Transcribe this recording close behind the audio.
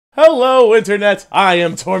Hello, Internet! I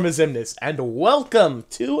am Torma Ximnus, and welcome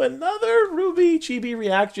to another RWBY Chibi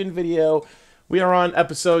reaction video. We are on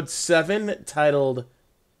episode 7, titled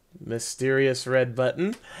Mysterious Red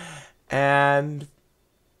Button, and...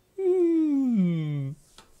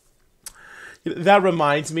 that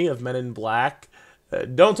reminds me of Men in Black.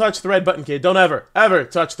 Don't touch the red button, kid. Don't ever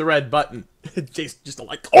touch the red button. just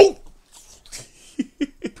like, oh!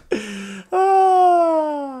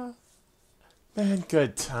 Man,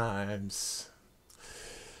 good times.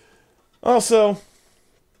 Also,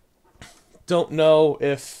 don't know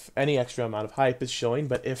if any extra amount of hype is showing,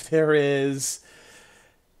 but if there is,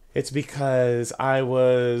 it's because I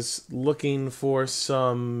was looking for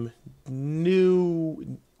some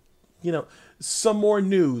new, some more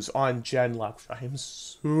news on Genlock, which I am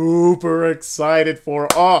super excited for.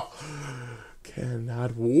 Oh,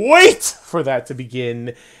 cannot wait for that to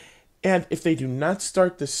begin. And if they do not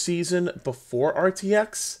start the season before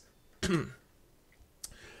RTX,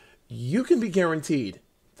 you can be guaranteed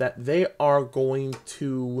that they are going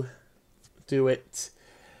to do it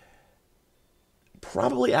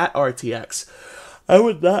probably at RTX. I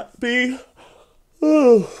would not be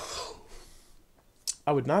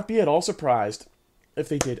at all surprised if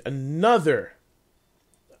they did another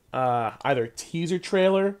either teaser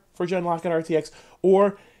trailer for Genlock at RTX,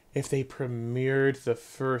 or if they premiered the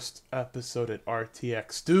first episode at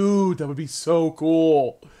RTX. Dude, that would be so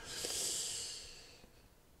cool.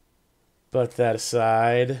 But that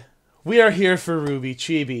aside, we are here for RWBY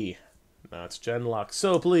Chibi. Now it's Genlock,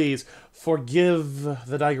 so please forgive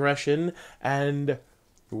the digression, and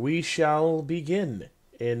we shall begin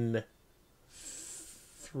in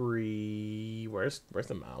 3... Where's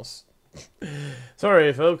the mouse?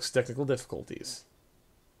 Sorry, folks, technical difficulties.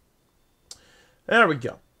 There we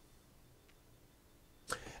go.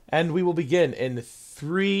 And we will begin in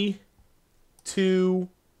 3, 2,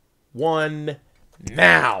 1,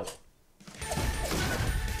 now!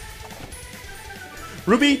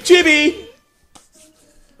 RWBY Chibi!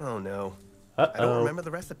 Oh no. Uh-oh. I don't remember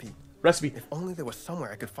the recipe. Recipe. If only there was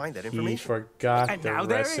somewhere I could find that information. He forgot and the now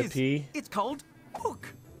recipe. There is. It's called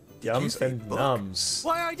book. Yums and book? nums.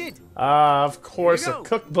 Why I did. Of course, a go.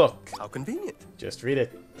 cookbook. How convenient. Just read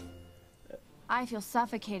it. I feel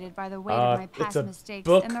suffocated by the weight of my it's past a mistakes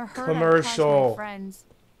book and the hurt I've commercial. caused my friends.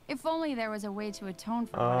 If only there was a way to atone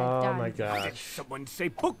for what I've done. Oh my Did gosh. someone say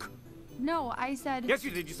book? No, I said. Yes,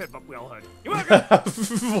 you did. You said book. We all heard. You're welcome.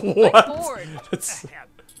 What? I'm bored. That's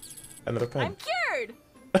another pen. I'm cured.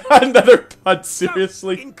 Another pun, So,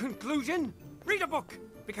 seriously? in conclusion, read a book.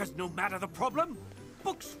 Because no matter the problem,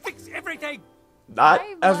 books fix everything. Not I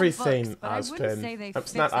love everything, books, but I wouldn't say Ozpin. they It's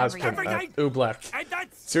fix not Ozpin, everything. Oobleck. And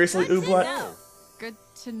that's... Seriously, Good to Oobleck? know. Good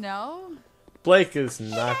to know. Blake is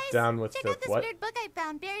not Hey guys, down with check the out this what? weird book I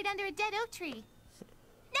found buried under a dead oak tree.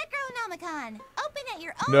 Necronomicon. Open at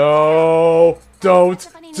your own. No, don't That's a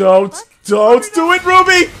funny name do it,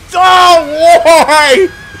 RWBY! Oh, why?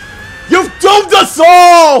 You've doomed us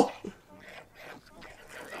all!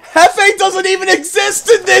 Hefe doesn't even exist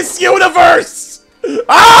in this universe!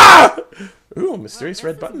 Ah! Ooh, mysterious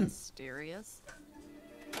red button. Mysterious.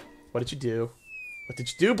 What did you do? What did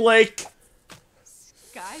you do, Blake?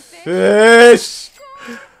 Skyfish. Fish!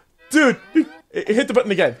 Dude, hit the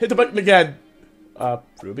button again. Hit the button again.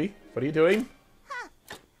 RWBY, what are you doing? Huh.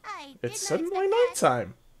 I did It's not suddenly expect that.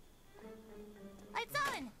 nighttime. Lights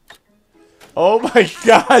on. Oh my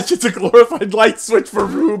gosh, it's a glorified light switch for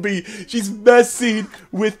RWBY. She's messing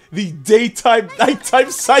with the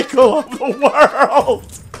daytime-nighttime cycle of the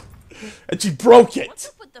world. And she broke it. What's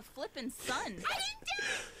up with the flippin' sun?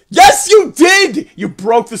 Yes, you did! You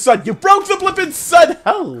broke the sun. You broke the flippin' sun.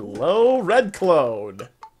 Hello, Red Clone.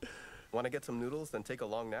 Want to get some noodles, then take a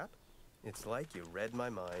long nap? It's like you read my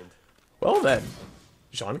mind. Well then,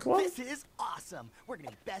 Jean-Claude? This is awesome! We're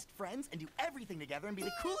gonna be best friends and do everything together and be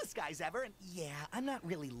the coolest guys ever, and yeah, I'm not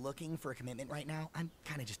really looking for a commitment right now. I'm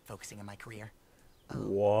kinda just focusing on my career.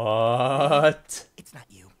 What? It's not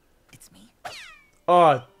you. It's me.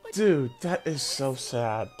 Oh, dude, that is so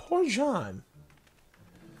sad. Poor Jean.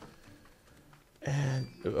 And,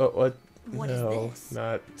 what? What is No, this?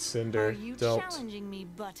 not Cinder. Are you Don't. challenging me,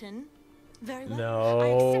 Button? Very well. No, I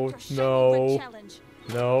accept your no. shiny red challenge.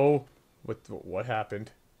 No. What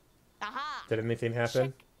happened? Aha! Did anything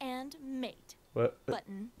happen? Check and mate, What?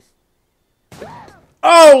 Button.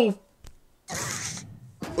 Oh!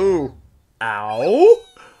 Ooh. Ow!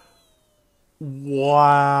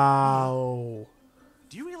 Wow.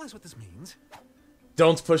 Do you realize what this means?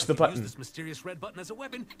 Don't push the Use button. this mysterious red button as a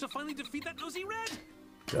weapon to finally defeat that nosy red.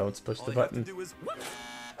 Don't push All the you have to button. do is whoop.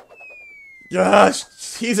 Gosh,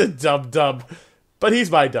 he's a dub-dub. But he's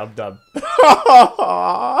my dub-dub.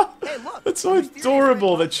 That's so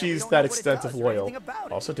adorable that she's that extent of loyal.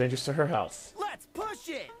 Also dangerous to her health. Let's push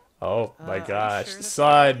it. Oh my gosh. sure that's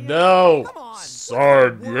Son, no! Come on.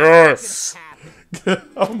 Son, yes!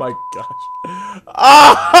 Oh my gosh.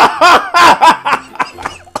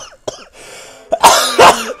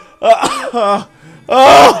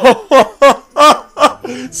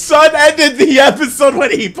 Son ended the episode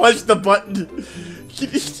when he punched the button. You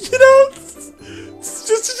know,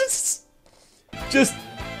 just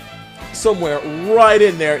somewhere right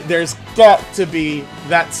in there, there's got to be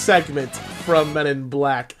that segment from Men in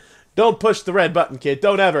Black. Don't push the red button, kid.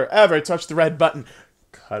 Don't ever touch the red button.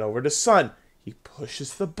 Cut over to Son. He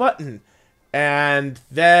pushes the button. And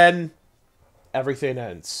then everything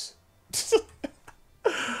ends.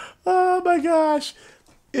 Oh my gosh.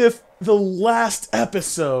 If the last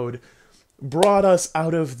episode brought us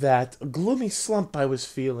out of that gloomy slump I was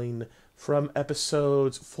feeling from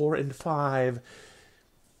episodes 4 and 5,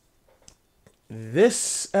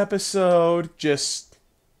 this episode just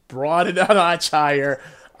brought it a notch higher.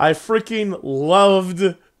 I freaking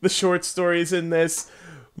loved the short stories in this.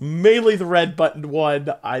 Mainly the red button one.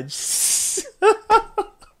 I just...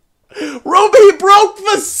 RWBY broke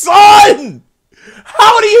the sun!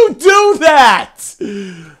 How do you do that?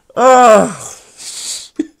 Oh,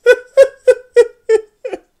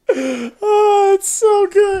 it's so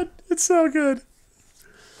good. It's so good.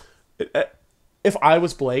 If I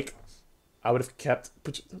was Blake, I would have kept...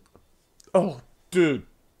 Oh, dude.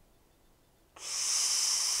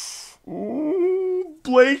 Ooh,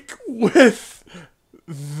 Blake with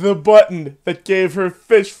the button that gave her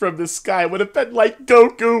fish from the sky would have been like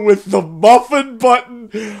Goku with the Muffin Button.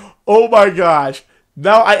 Oh my gosh.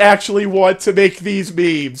 Now I actually want to make these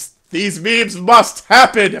memes. These memes must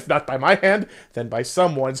happen, if not by my hand, then by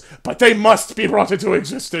someone's, but they must be brought into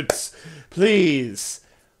existence. Please.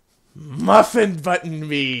 Muffin Button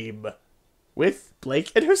meme. With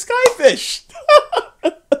Blake and her skyfish.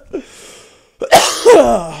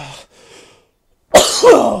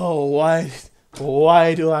 Oh,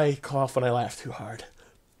 why do I cough when I laugh too hard?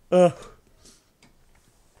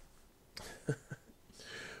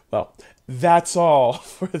 Well, that's all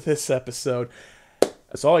for this episode.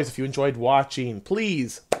 As always, if you enjoyed watching,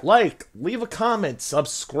 please like, leave a comment,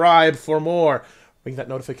 subscribe for more. Ring that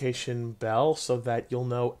notification bell so that you'll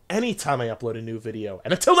know anytime I upload a new video.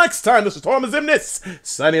 And until next time, this is Torma Ximnus,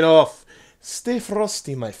 signing off. Stay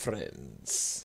frosty, my friends.